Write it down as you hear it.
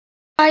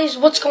Guys,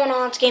 what's going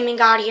on? It's Gaming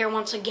God here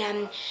once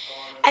again,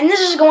 and this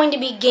is going to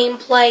be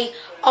gameplay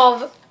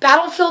of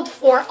Battlefield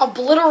 4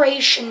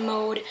 Obliteration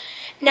mode.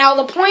 Now,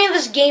 the point of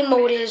this game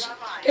mode is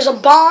there's a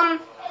bomb,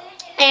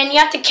 and you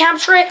have to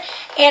capture it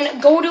and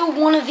go to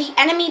one of the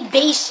enemy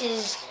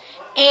bases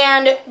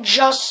and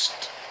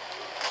just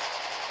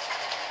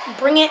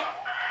bring it.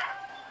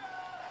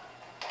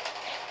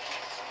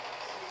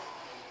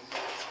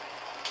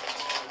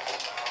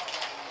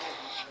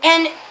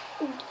 And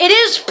it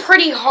is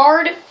pretty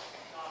hard,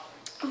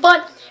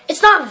 but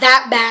it's not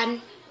that bad.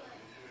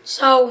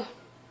 So,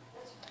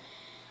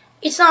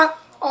 it's not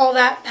all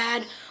that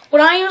bad.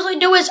 What I usually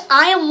do is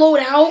I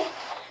load out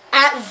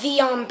at the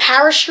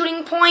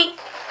parachuting point.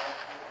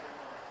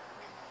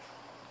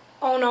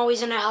 Oh no,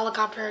 he's in a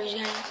helicopter. He's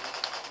getting...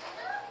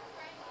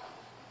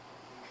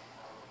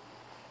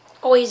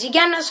 Oh, is he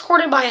getting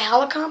escorted by a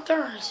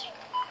helicopter? Or is he...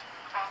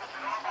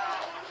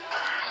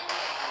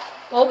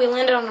 Well, we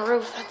landed on the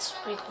roof. That's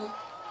pretty cool.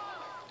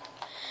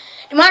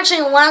 And actually,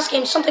 in the last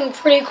game, something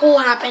pretty cool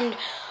happened.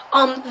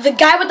 The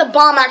guy with the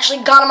bomb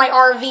actually got on my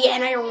RV,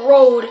 and I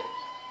rode.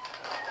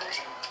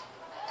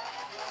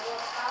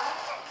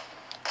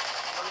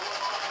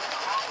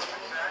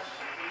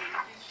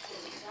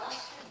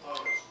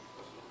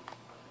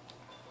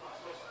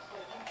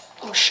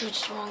 Oh shoot,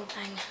 it's the wrong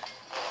thing.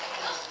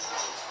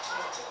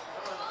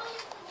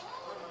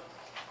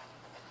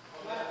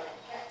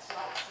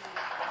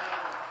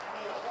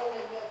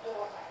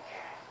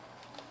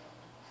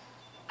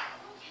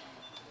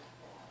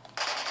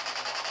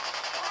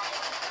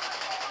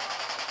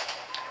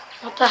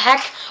 What the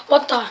heck?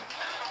 What the?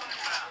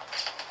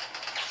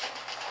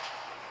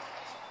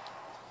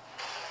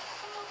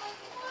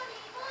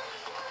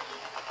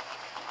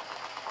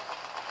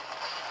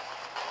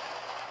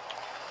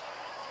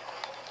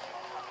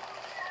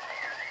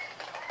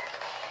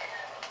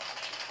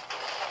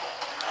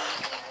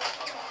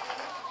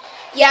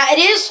 Yeah, it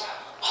is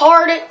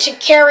hard to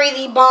carry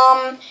the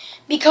bomb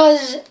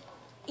because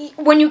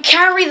when you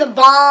carry the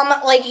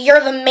bomb, like,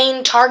 you're the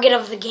main target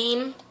of the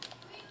game.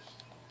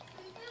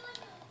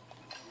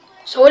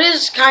 So it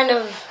is kind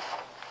of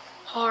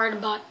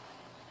hard, but...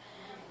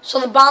 So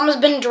the bomb has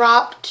been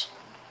dropped.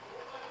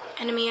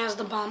 Enemy has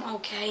the bomb,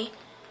 okay.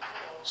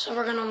 So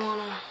we're gonna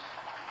wanna...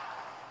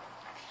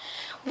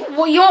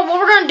 Well, you know what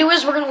we're gonna do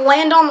is we're gonna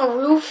land on the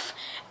roof,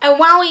 and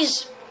while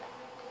he's...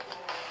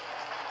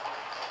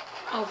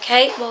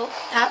 Okay, well,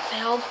 that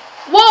failed.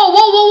 Whoa,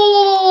 whoa, whoa, whoa,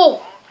 whoa,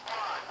 whoa!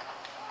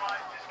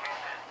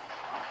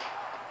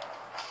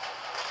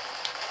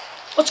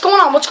 What's going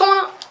on? What's going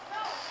on?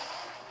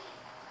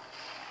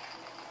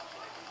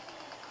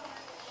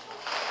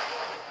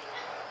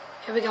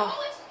 Here we go.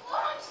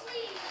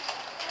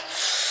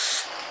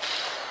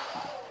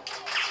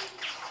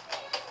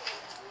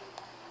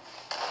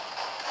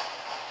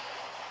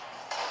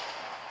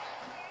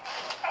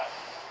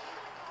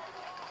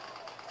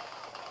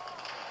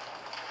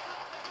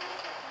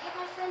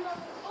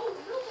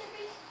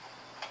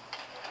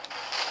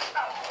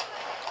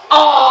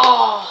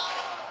 Oh!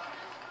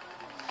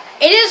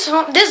 It is.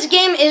 This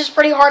game is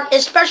pretty hard,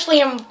 especially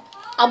in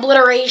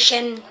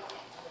Obliteration,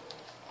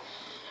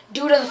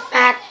 due to the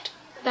fact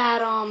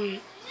that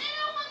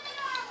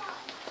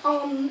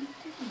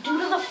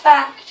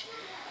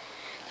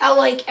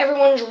like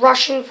everyone's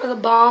rushing for the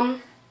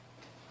bomb.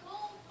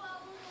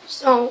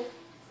 So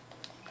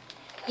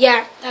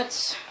yeah,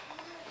 that's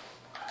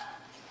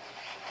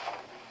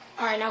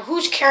alright. Now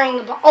who's carrying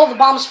the bomb? Oh, the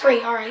bomb's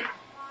free. Alright.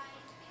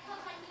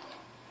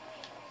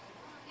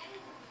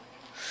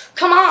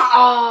 Come on.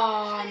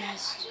 Oh, I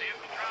missed.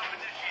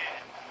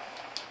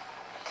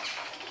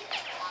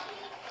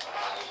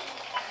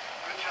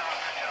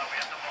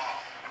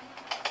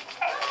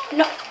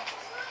 No.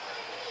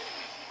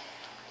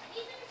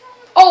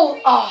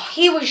 Oh,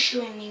 he was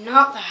shooting me,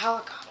 not the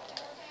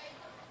helicopter.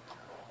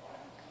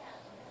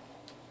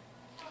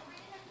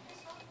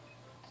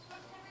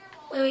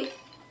 Wait.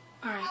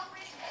 Alright.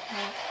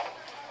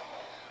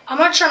 I'm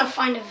not trying to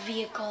find a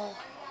vehicle.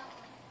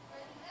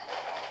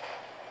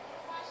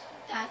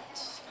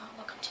 That's not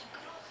looking too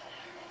good over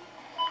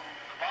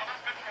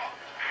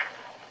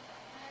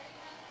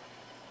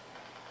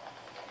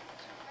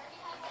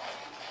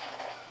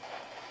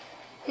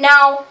there.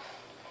 Now,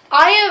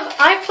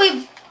 I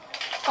played.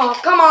 Oh,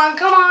 come on,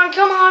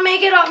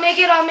 make it up.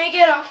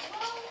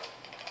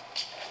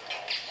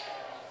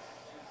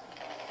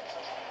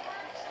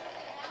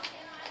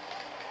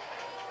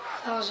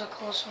 That was a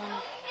close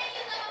one.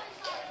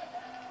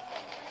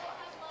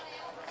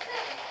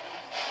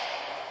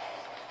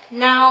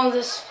 Now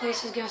this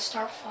place is gonna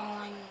start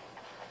falling.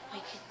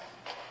 Like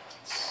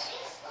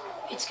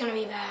it's gonna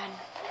be bad.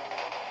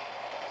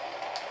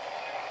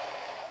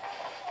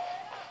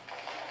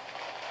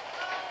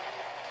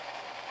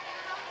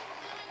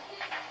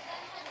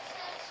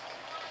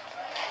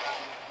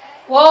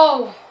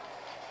 Whoa!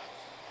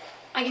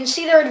 I can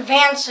see they're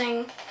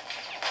advancing.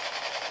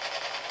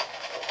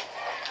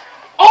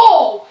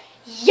 Oh!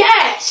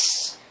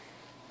 Yes!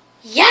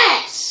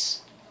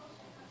 Yes!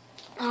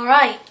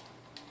 Alright.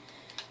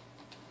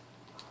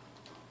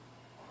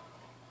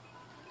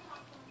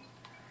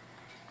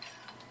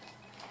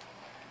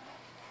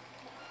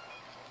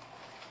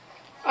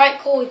 Alright,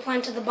 cool. We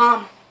planted the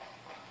bomb.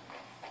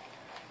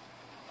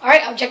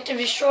 Alright, objective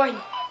destroyed.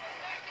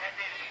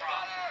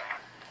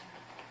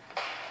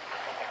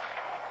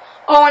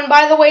 Oh, and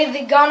by the way,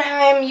 the gun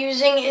I am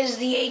using is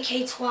the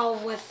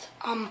AK-12 with,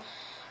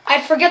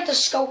 I forget the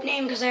scope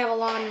name because I have a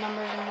lot of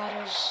numbers and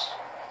letters.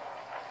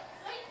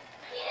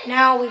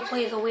 Now we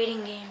play the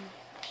waiting game.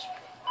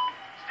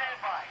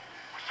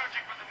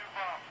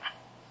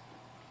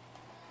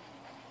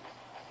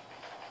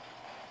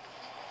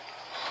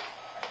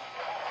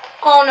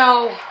 Oh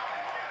no.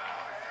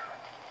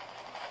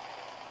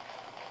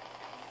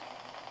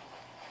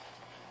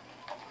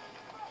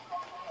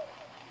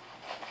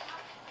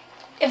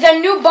 If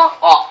that new bomb,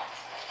 oh,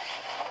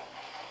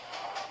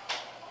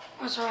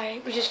 that's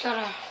alright. We just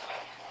gotta.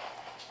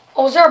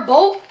 Oh, is there a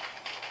boat?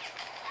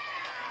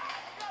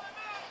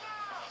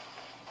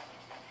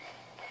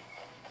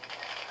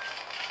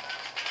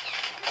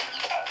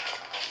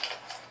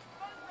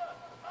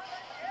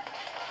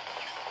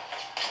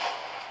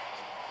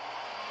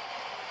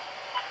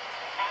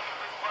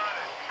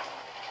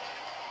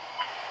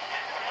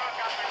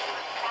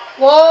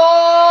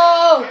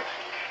 Whoa!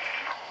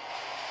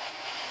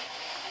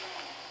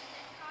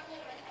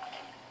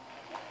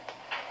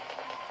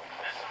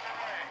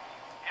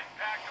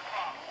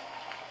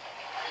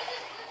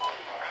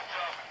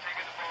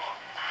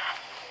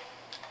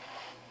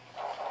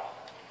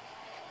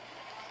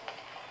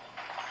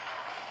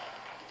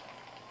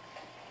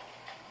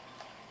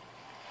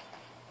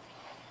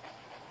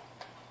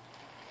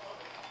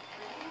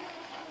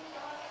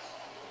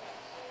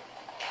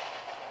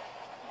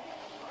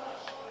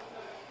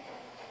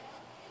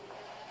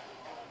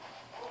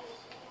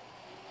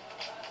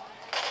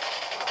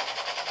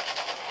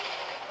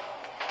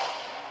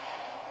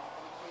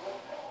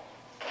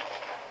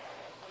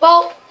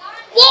 Well,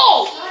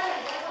 whoa!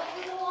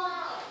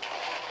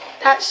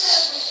 That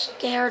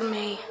scared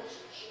me.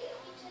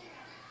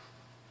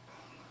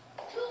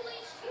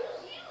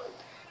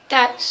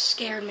 That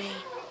scared me.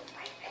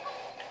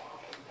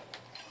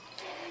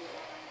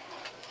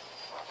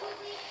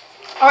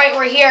 Alright,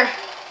 we're here.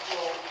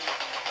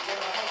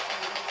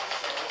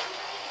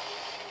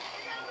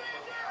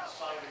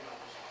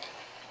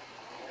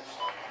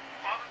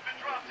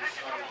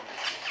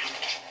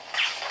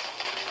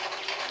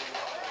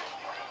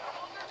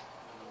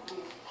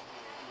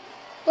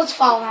 Let's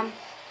follow them,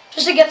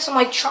 just to get some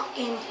like truck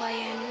gameplay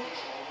in.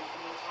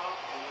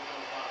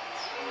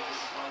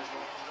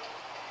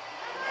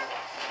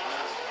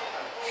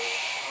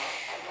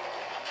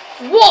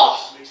 Whoa!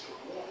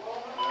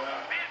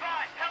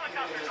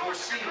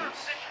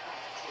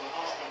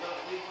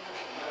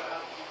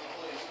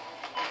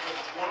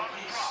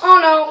 Oh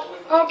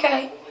no,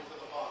 okay.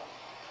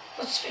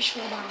 Let's fish for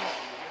the bottom.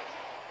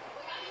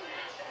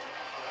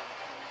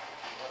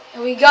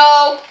 Here we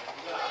go.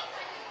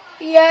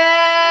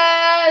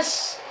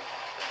 Yes!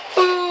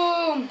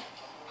 Boom!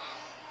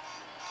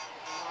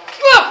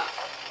 Ah!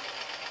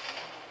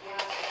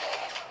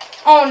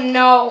 Oh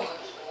no.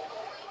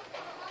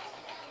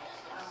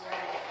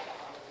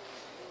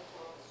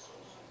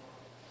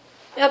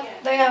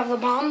 Yep, they have the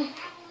bomb.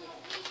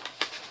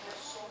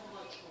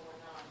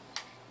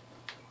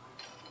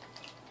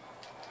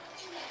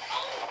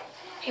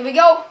 Here we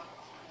go.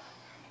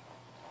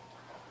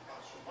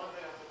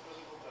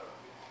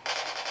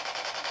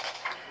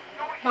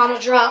 Bomb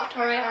dropped.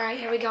 Alright,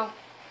 here we go.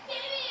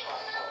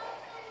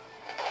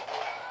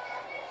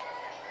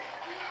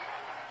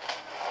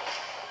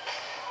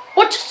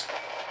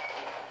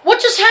 What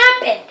just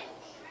happened?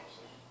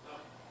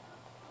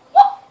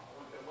 What?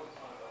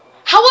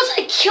 How was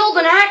I killed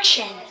in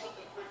action?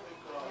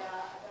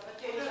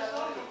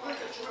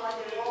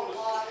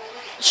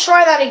 Let's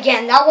try that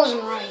again. That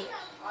wasn't right.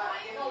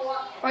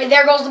 Alright,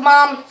 there goes the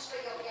bomb.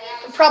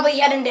 We're probably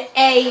heading to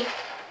A.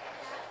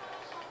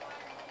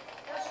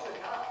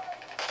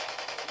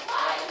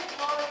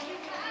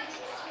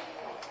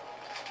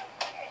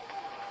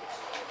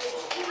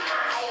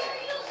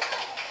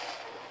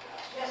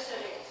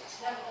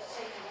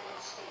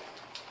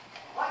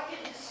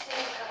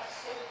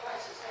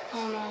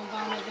 Oh no,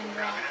 bomb has been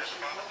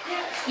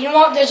dropped. You know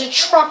what? There's a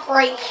truck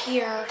right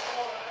here.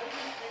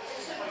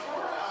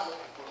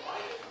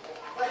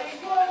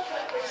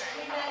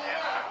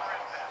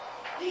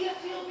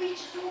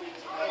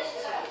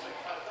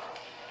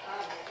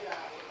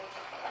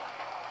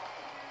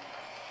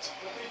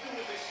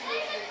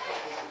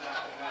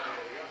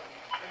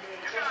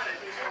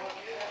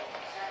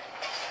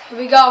 Here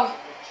we go.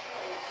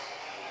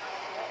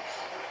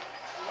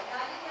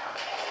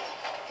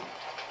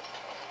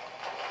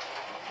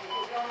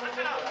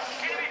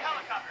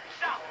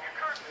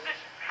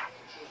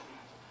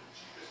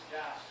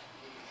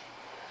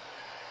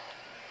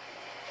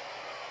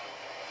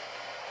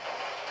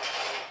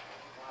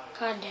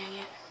 God dang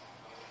it.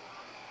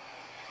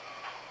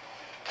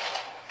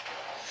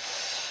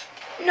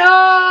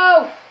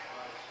 No!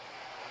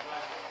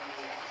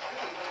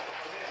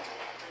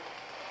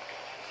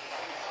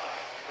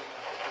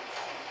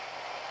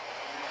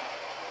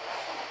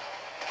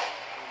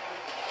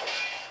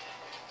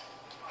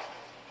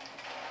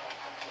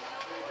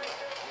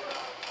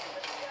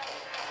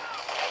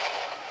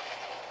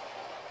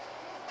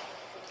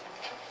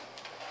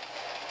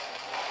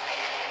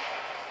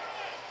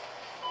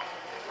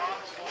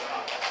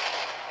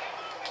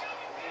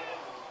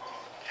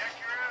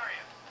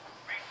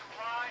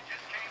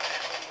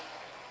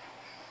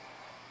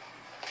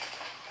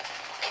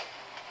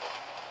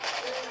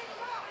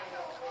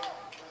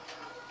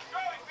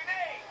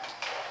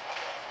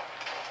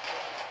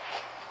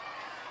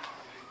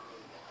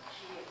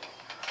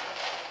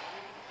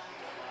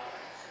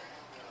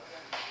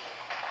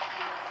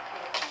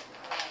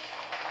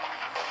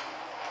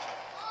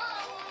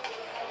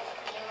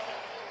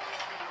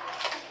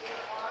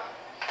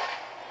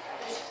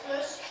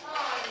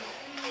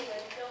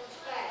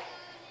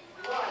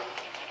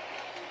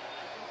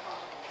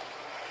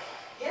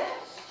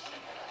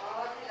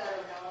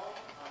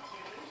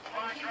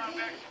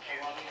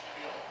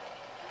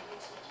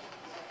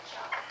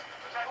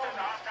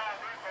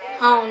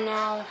 Oh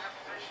no.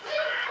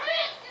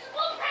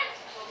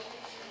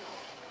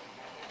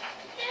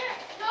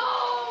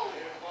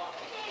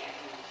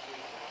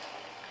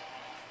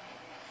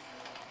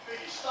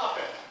 Stop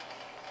it.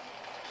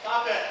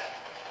 Stop it.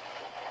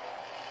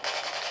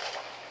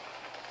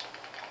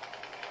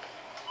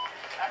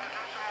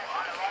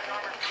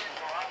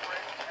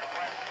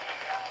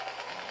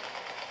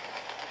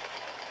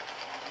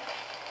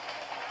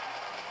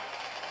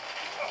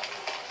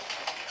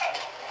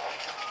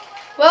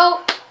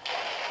 Well,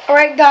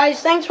 alright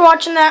guys, thanks for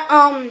watching that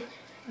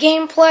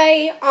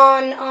gameplay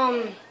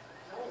on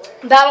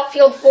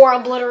Battlefield 4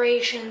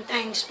 Obliteration.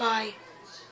 Thanks, bye.